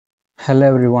Hello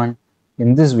everyone,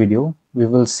 in this video we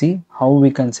will see how we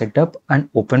can set up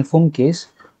an OpenFOAM case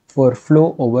for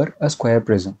flow over a square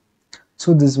prism.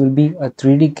 So this will be a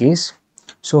 3D case.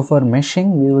 So for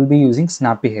meshing we will be using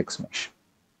snappyHexMesh.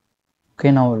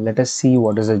 Okay, now let us see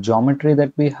what is the geometry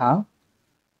that we have.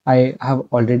 I have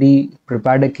already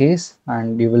prepared a case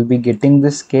and you will be getting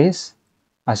this case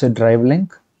as a drive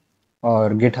link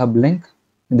or GitHub link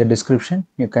in the description.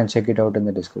 You can check it out in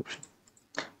the description.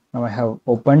 Now I have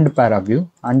opened ParaView.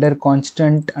 Under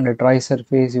constant and a try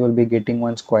surface, you will be getting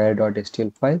one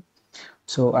square.stl file.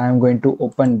 So I am going to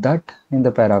open that in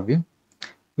the ParaView.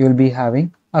 You will be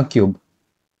having a cube.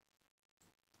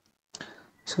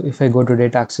 So if I go to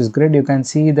data axis grid, you can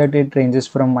see that it ranges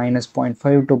from minus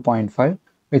 0.5 to 0.5,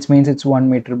 which means it's 1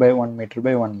 meter by 1 meter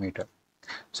by 1 meter.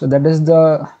 So that is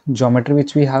the geometry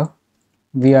which we have.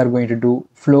 We are going to do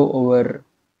flow over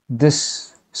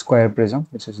this square prism,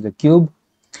 which is the cube,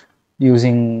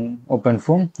 using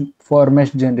OpenFOAM. For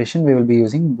mesh generation, we will be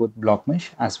using both block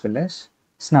mesh as well as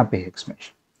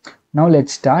snappyHexMesh. Now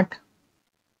let's start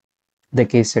the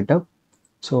case setup.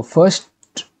 So first,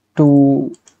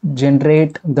 to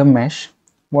generate the mesh,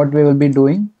 what we will be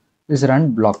doing is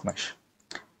run block mesh.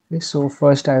 Okay, so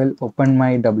first I will open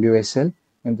my WSL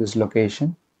in this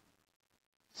location.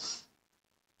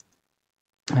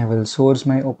 I will source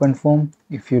my OpenFOAM.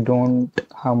 If you don't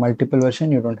have multiple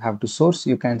version, you don't have to source.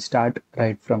 You can start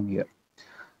right from here.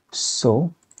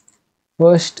 So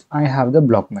first I have the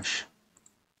block mesh,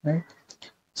 right?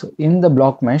 So in the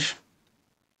block mesh,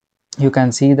 you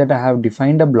can see that I have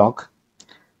defined a block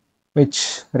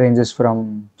which ranges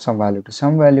from some value to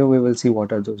some value. We will see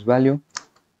what are those value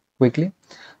quickly.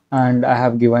 And I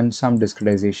have given some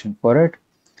discretization for it.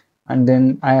 And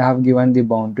then I have given the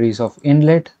boundaries of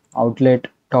inlet, outlet,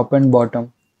 top and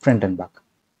bottom, front and back.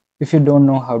 If you don't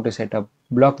know how to set up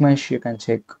block mesh, you can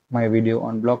check my video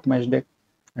on block mesh deck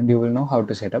and you will know how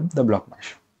to set up the block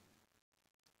mesh.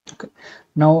 Okay.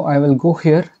 Now I will go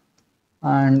here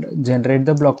and generate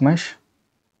the block mesh.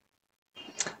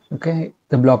 Okay,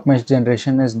 the block mesh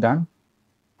generation is done,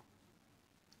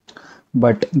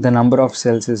 but the number of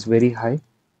cells is very high.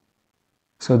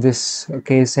 So this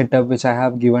case setup which I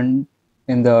have given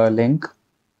in the link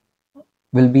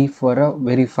will be for a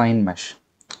very fine mesh.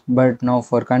 But now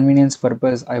for convenience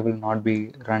purpose, I will not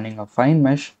be running a fine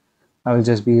mesh. I will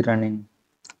just be running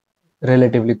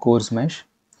relatively coarse mesh.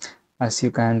 As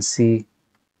you can see,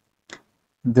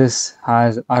 this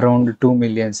has around 2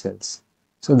 million cells.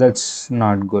 So that's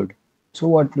not good. So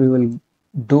what we will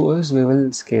do is we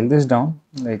will scale this down.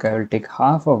 Like I will take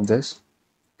half of this.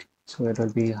 So it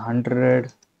will be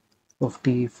 100,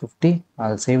 50, 50.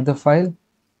 I'll save the file,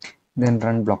 then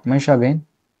run block mesh again.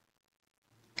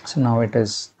 So now it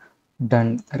is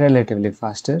done relatively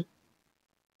faster.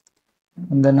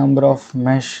 And the number of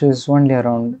mesh is only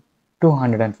around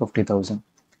 250,000.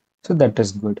 So that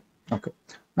is good. Okay.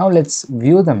 Now let's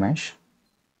view the mesh.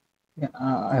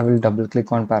 I will double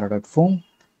click on para.foam.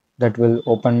 That will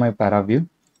open my ParaView.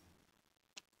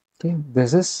 Okay,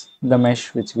 this is the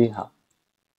mesh which we have.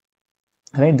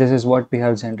 Right, this is what we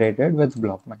have generated with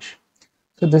block mesh.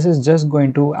 So this is just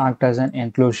going to act as an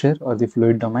enclosure or the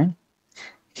fluid domain.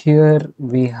 Here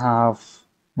we have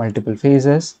multiple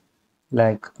phases,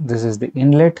 like this is the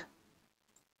inlet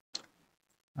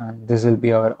and this will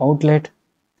be our outlet.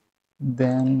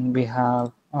 Then we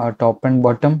have our top and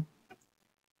bottom,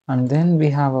 and then we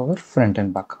have our front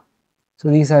and back. So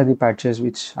these are the patches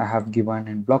which I have given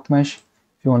in block mesh.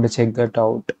 If you want to check that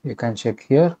out, you can check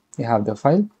here. You have the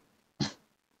file.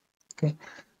 Okay,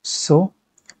 so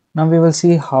now we will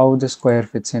see how the square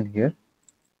fits in here.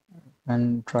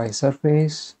 And try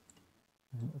surface,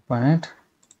 open it,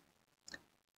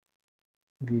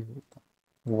 view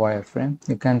wireframe.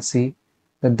 You can see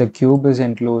that the cube is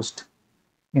enclosed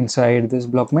inside this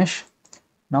block mesh.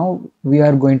 Now we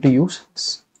are going to use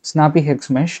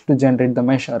snappyHexMesh to generate the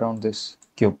mesh around this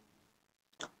cube.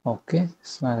 Okay,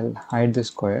 so I'll hide the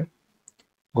square.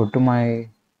 Go to my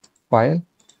file.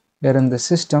 Here in the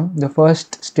system, the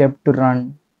first step to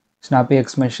run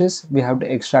snappyHexMesh is we have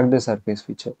to extract the surface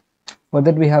feature. For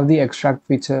that we have the extract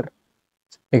feature,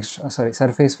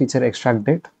 surface feature extract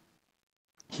date.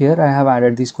 Here I have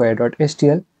added the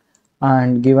square.stl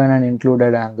and given an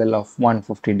included angle of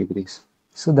 150 degrees.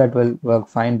 So that will work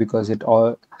fine because it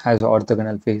all has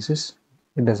orthogonal faces.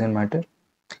 It doesn't matter.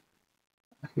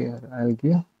 Here I'll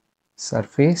give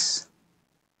surface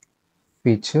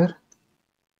feature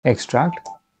extract,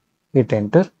 hit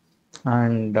enter,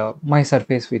 and my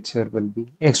surface feature will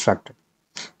be extracted.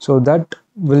 So that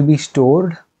will be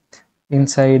stored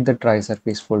inside the try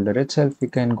surface folder itself. You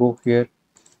can go here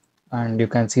and you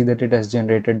can see that it has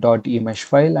generated .emesh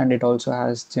file, and it also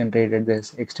has generated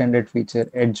this extended feature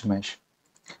edge mesh,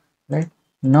 right?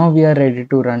 Now we are ready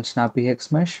to run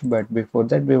snappyHexMesh, but before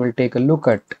that we will take a look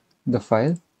at the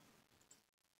file.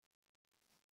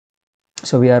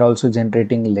 So we are also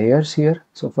generating layers here.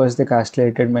 So first the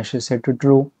castellated mesh is set to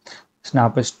true,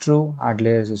 snap is true, add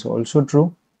layers is also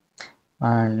true,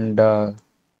 and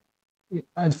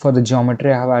as for the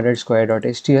geometry I have added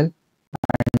square.htl.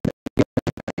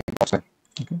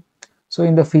 Okay. So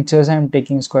in the features I am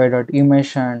taking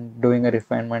square.emesh and doing a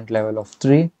refinement level of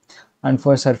 3, and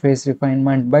for surface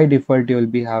refinement by default you will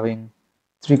be having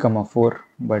 3, 4,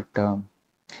 but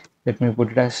let me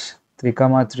put it as 3,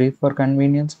 3 for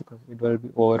convenience because it will be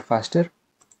over faster.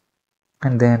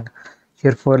 And then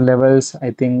here for levels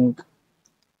I think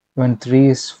when 3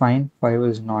 is fine, 5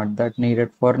 is not that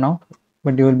needed for now,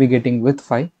 but you will be getting with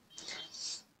 5.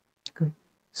 Okay.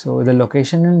 So the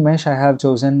location in mesh I have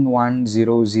chosen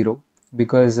 100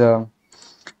 because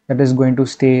that is going to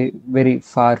stay very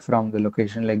far from the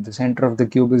location, like the center of the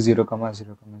cube is 0,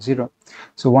 0, 0.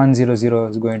 So 100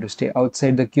 is going to stay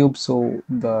outside the cube, so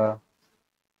the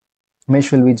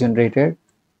mesh will be generated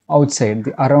outside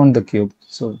around the cube.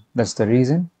 So that's the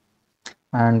reason.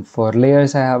 And for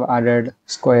layers I have added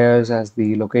squares as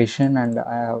the location, and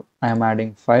I am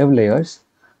adding 5 layers.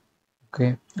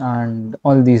 Okay, and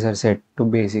all these are set to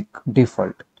basic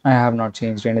default. I have not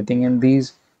changed anything in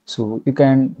these, so you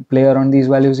can play around these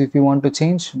values if you want to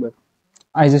change, but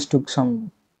I just took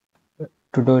some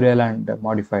tutorial and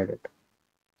modified it.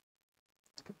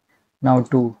 Now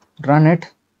to run it,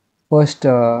 first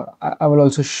I will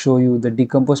also show you the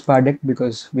decompose predict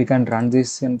because we can run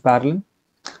this in parallel.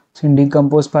 So in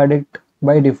decompose predict,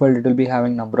 by default it will be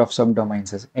having number of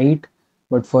subdomains as 8,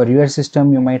 but for your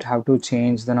system you might have to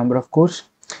change the number of cores.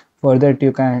 For that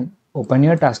you can open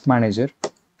your task manager,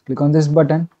 click on this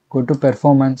button, go to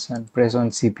performance and press on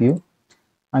CPU,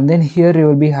 and then here you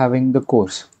will be having the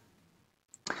cores.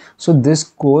 So this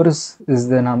cores is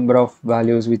the number of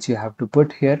values which you have to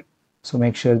put here. So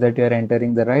make sure that you are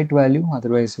entering the right value,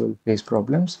 otherwise you will face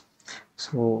problems.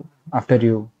 So after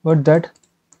you put that,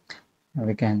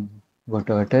 we can go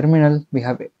to a terminal. We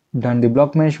have done the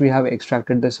block mesh, we have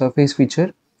extracted the surface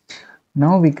feature.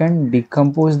 Now we can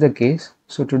decompose the case.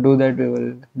 So to do that we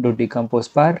will do decompose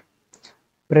par,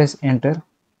 press enter,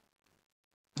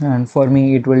 and for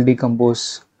me it will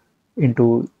decompose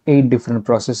into 8 different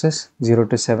processes, 0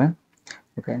 to 7.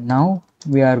 Okay, now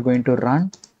we are going to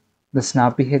run the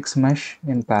snappyHexMesh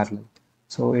in parallel.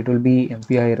 So it will be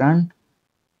mpi run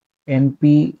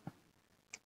np8.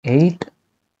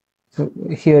 So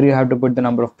here you have to put the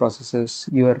number of processes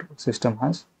your system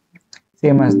has,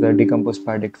 same as the decompose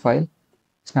predict file,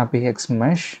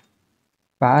 snappyHexMesh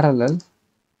parallel,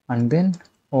 and then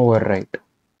overwrite.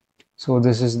 So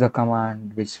this is the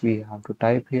command which we have to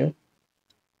type here.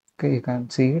 Okay, you can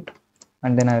see it,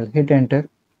 and then I'll hit enter.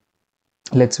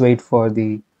 Let's wait for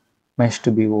the mesh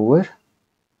to be over.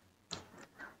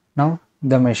 Now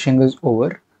the meshing is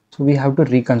over, so we have to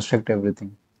reconstruct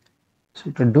everything. So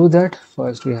to do that,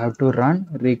 first we have to run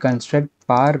reconstruct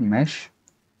par mesh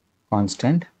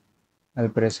constant. I'll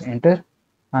press enter,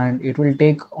 and it will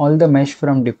take all the mesh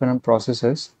from different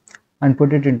processes and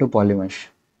put it into polymesh.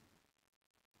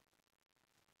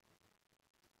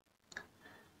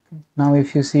 Now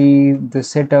if you see the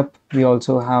setup, we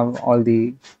also have all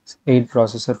the 8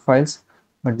 processor files,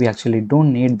 but we actually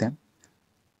don't need them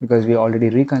because we already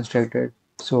reconstructed.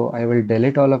 So I will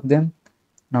delete all of them.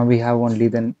 Now we have only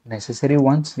the necessary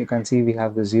ones. You can see we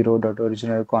have the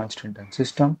 0.original constant and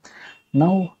system.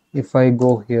 Now if I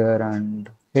go here and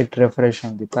hit refresh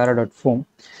on the para.foam,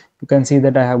 you can see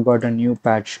that I have got a new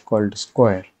patch called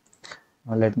square.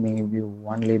 Now let me view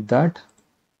only that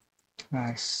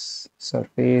as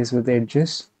surface with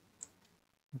edges.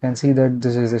 You can see that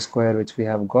this is the square which we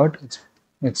have got.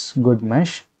 It's good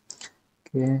mesh.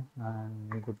 Okay,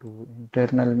 and go to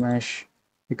internal mesh.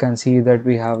 You can see that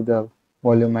we have the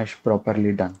volume mesh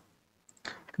properly done.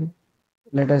 Okay.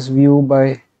 Let us view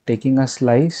by taking a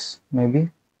slice. Maybe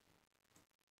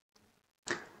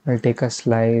I'll take a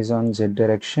slice on Z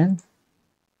direction.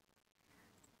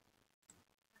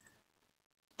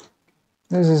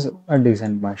 This is a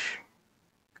decent mesh.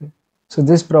 Okay. So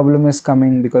this problem is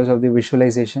coming because of the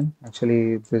visualization.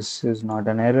 Actually, this is not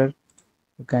an error.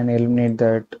 You can eliminate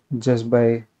that just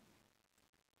by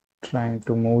trying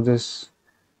to move this.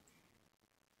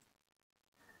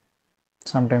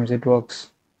 Sometimes it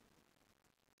works.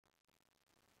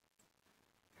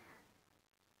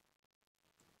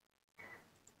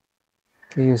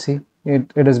 Okay, you see,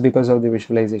 it is because of the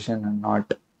visualization and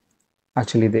not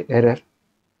actually the error.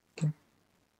 Okay.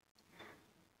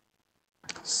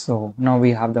 So now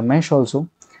we have the mesh also.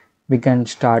 We can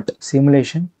start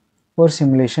simulation. For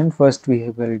simulation, first we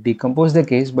will decompose the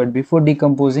case, but before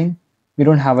decomposing, we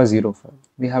don't have a zero file.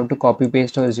 We have to copy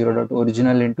paste our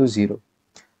zero.original into zero.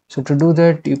 So to do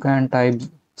that, you can type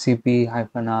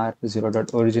cp-r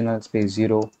zero.original space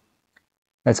zero.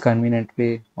 That's convenient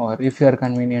way. Or if you are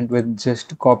convenient with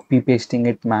just copy pasting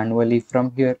it manually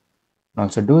from here, you can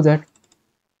also do that.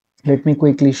 Let me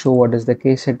quickly show what is the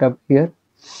case setup here.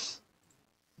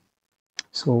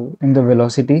 So in the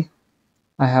velocity,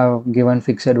 I have given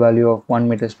fixed value of 1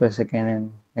 meters per second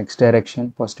in x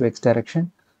direction, positive x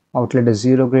direction. Outlet is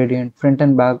zero gradient, front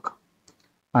and back,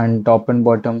 and top and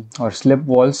bottom or slip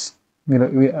walls. We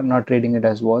are not treating it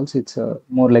as walls, it's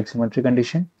more like symmetry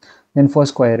condition. Then for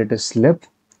square, it is slip,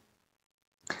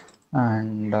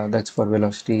 and that's for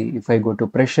velocity. If I go to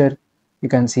pressure, you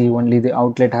can see only the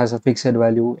outlet has a fixed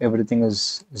value, everything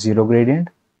is zero gradient.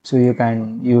 So you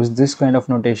can use this kind of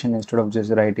notation instead of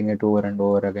just writing it over and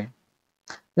over again.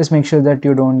 Just make sure that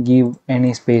you don't give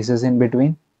any spaces in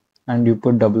between and you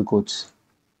put double quotes.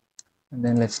 And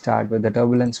then let's start with the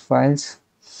turbulence files.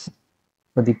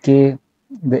 For the K,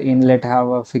 the inlet have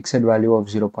a fixed value of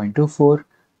 0.24.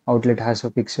 Outlet has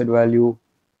a fixed value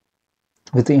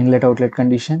with the inlet outlet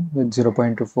condition with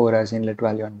 0.24 as inlet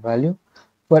value and value.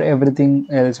 For everything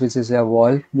else which is a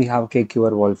wall, we have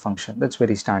KQ or wall function. That's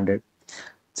very standard.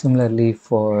 Similarly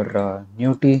for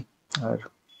Newt or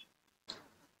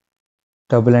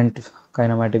turbulent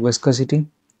kinematic viscosity,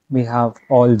 we have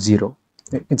all zero.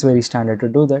 It's very standard to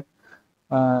do that.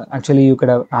 Actually, you could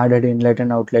have added inlet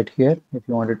and outlet here. If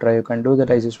you want to try, you can do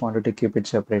that. I just wanted to keep it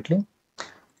separately.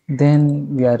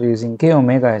 Then we are using K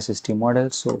omega SST model.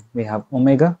 So we have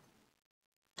omega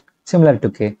similar to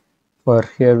K. For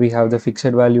here we have the fixed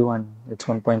value and it's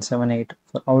 1.78.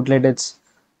 For outlet, it's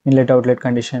inlet outlet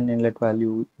condition, inlet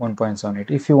value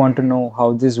 1.78. If you want to know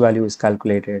how this value is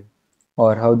calculated,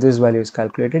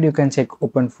 you can check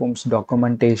OpenFOAM's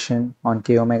documentation on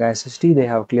K omega SST. They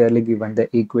have clearly given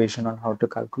the equation on how to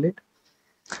calculate.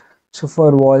 So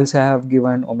for walls, I have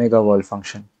given omega wall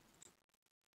function.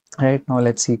 Right now,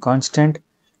 let's see constant.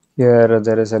 Here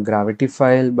there is a gravity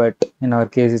file, but in our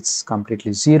case, it's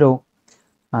completely zero.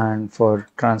 And for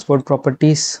transport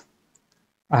properties,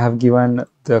 I have given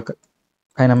the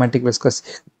kinematic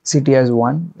viscosity as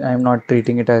 1. I am not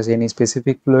treating it as any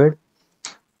specific fluid.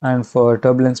 And for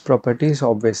turbulence properties,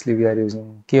 obviously we are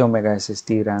using K omega SST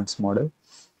RAMS model.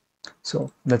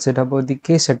 So that's it about the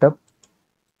K setup.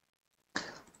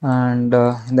 And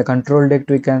in the control deck,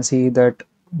 we can see that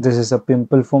this is a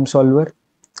pimpleFoam solver.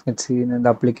 It's seen in the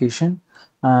application,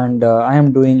 and I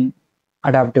am doing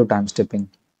adaptive time stepping.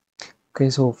 Okay,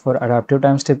 so for adaptive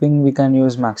time stepping, we can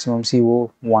use maximum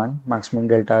CO 1, maximum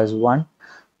delta is 1,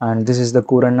 and this is the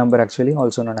current number actually,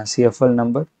 also known as CFL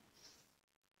number.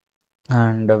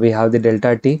 And we have the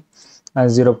delta T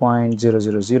as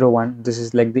 0.0001. This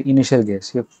is like the initial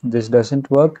guess. If this doesn't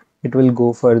work, it will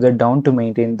go further down to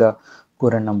maintain the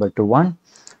current number to 1.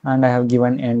 And I have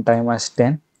given end time as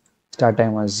 10, start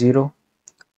time as 0.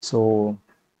 So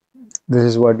this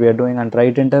is what we are doing, and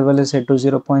right interval is set to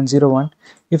 0.01.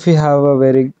 If you have a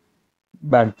very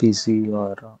bad PC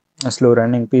or a slow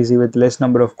running PC with less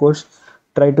number of cores,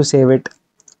 try to save it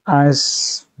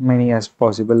as many as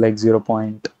possible, like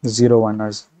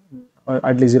 0.01 or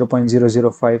at least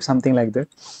 0.005, something like that.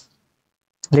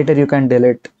 Later you can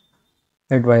delete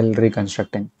it while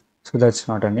reconstructing, so that's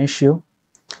not an issue.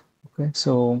 Okay,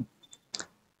 so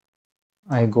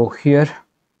I go here,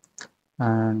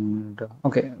 and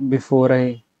okay, before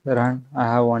I run, I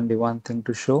have only one thing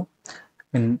to show.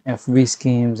 In FV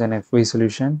schemes and FV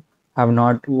solution, I have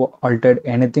not altered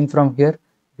anything from here.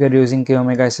 If you are using K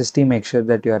omega SST, make sure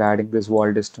that you are adding this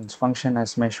wall distance function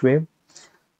as mesh wave.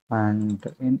 And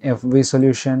in FV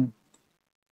solution,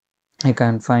 I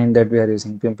can find that we are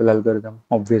using Pimple algorithm,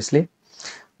 obviously.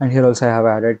 And here also I have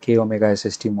added K omega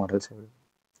SST models.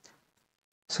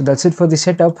 So that's it for the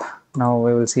setup. Now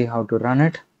we will see how to run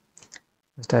it.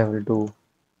 First I will do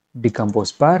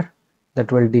decompose par.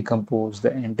 That will decompose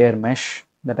the entire mesh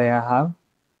that I have.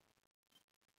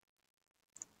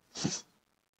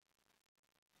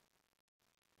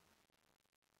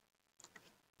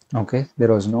 Okay,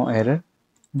 there was no error.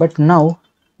 But now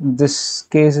this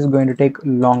case is going to take a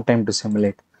long time to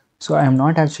simulate. So I am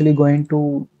not actually going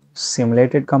to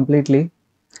simulate it completely.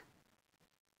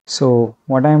 So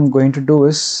what I am going to do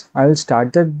is I will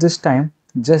start it this time,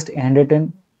 just end it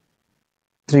in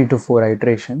 3 to 4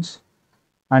 iterations,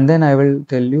 and then I will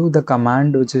tell you the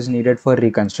command which is needed for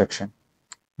reconstruction.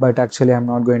 But actually I'm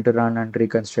not going to run and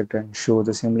reconstruct and show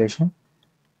the simulation.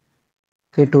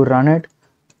 Okay, to run it,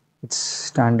 it's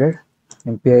standard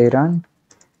MPI run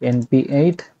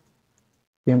np8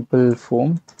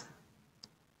 pimpleFoam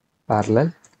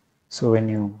parallel. So when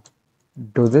you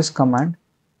do this command,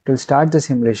 to start the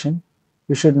simulation,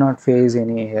 you should not face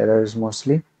any errors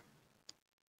mostly.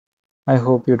 I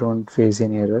hope you don't face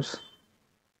any errors.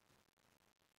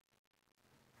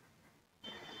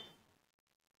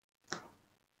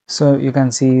 So you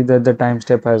can see that the time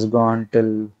step has gone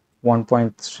till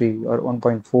 1.3 or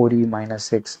 1.4e minus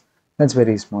 6. That's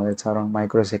very small, it's around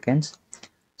microseconds.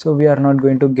 So we are not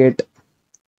going to get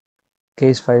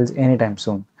case files anytime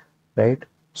soon, right?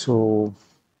 So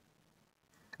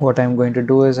what I'm going to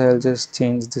do is I'll just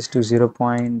change this to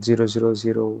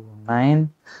 0.0009,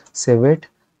 save it,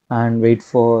 and wait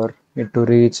for it to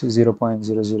reach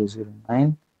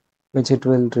 0.0009, which it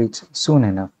will reach soon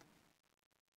enough.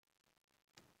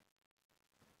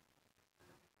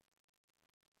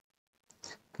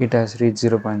 It has reached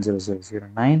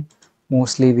 0.0009.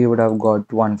 Mostly we would have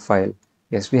got one file.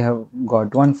 Yes, we have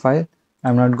got one file.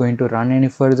 I'm not going to run any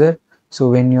further. So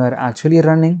when you are actually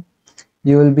running,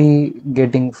 you will be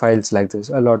getting files like this,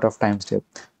 a lot of time step.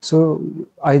 So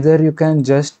either you can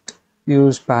just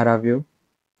use paraview.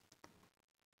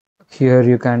 Here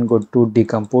you can go to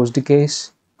decompose the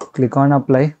case, click on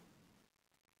apply,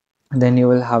 then you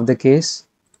will have the case,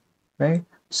 right?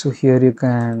 So here you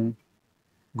can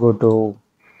go to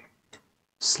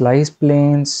slice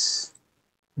planes,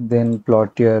 then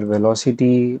plot your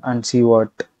velocity and see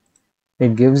what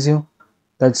it gives you.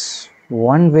 That's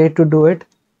one way to do it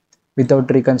without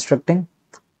reconstructing,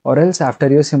 or else after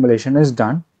your simulation is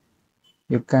done,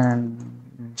 you can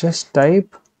just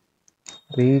type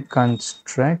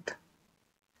reconstruct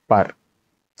par.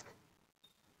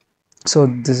 So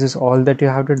this is all that you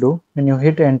have to do. When you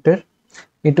hit enter,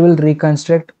 it will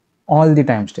reconstruct all the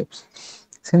time steps.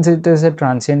 Since it is a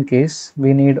transient case,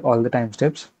 we need all the time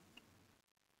steps.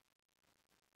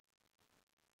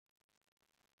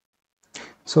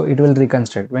 So it will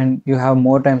reconstruct. When you have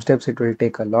more time steps, it will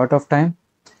take a lot of time.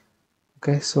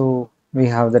 Okay, so we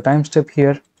have the time step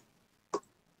here,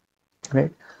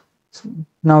 right? So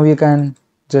now you can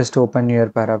just open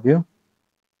your paraview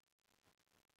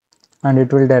and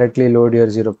it will directly load your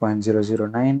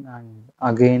 0.009, and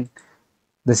again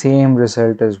the same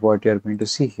result is what you're going to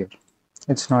see here.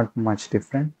 It's not much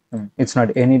different. It's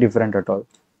not any different at all.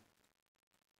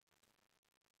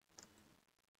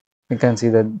 You can see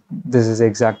that this is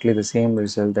exactly the same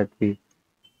result that we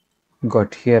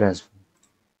got here as well,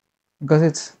 because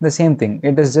it's the same thing.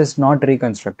 It is just not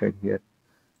reconstructed here.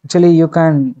 Actually, you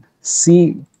can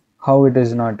see how it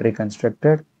is not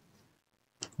reconstructed.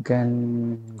 You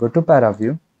can go to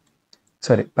paraview,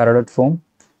 sorry, para.foam.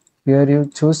 Here you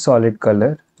choose solid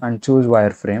color and choose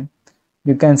wireframe.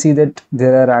 You can see that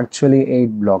there are actually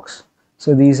 8 blocks.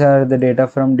 So these are the data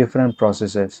from different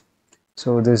processors.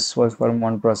 So this was from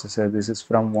one processor, this is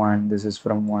from one, this is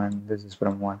from one, this is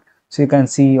from one. So you can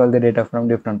see all the data from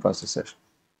different processors.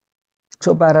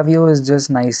 So paraview is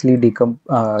just nicely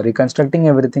reconstructing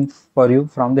everything for you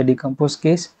from the decomposed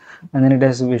case, and then it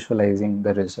is visualizing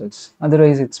the results.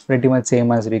 Otherwise, it's pretty much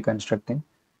same as reconstructing,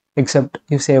 except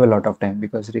you save a lot of time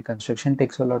because reconstruction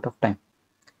takes a lot of time.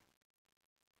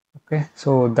 Okay,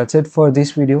 so that's it for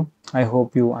this video. I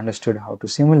hope you understood how to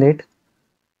simulate.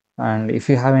 And if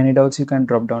you have any doubts, you can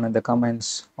drop down in the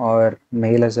comments or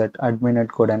mail us at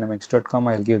admin@codedynamics.com.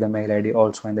 I'll give the mail ID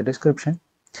also in the description.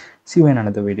 See you in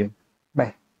another video.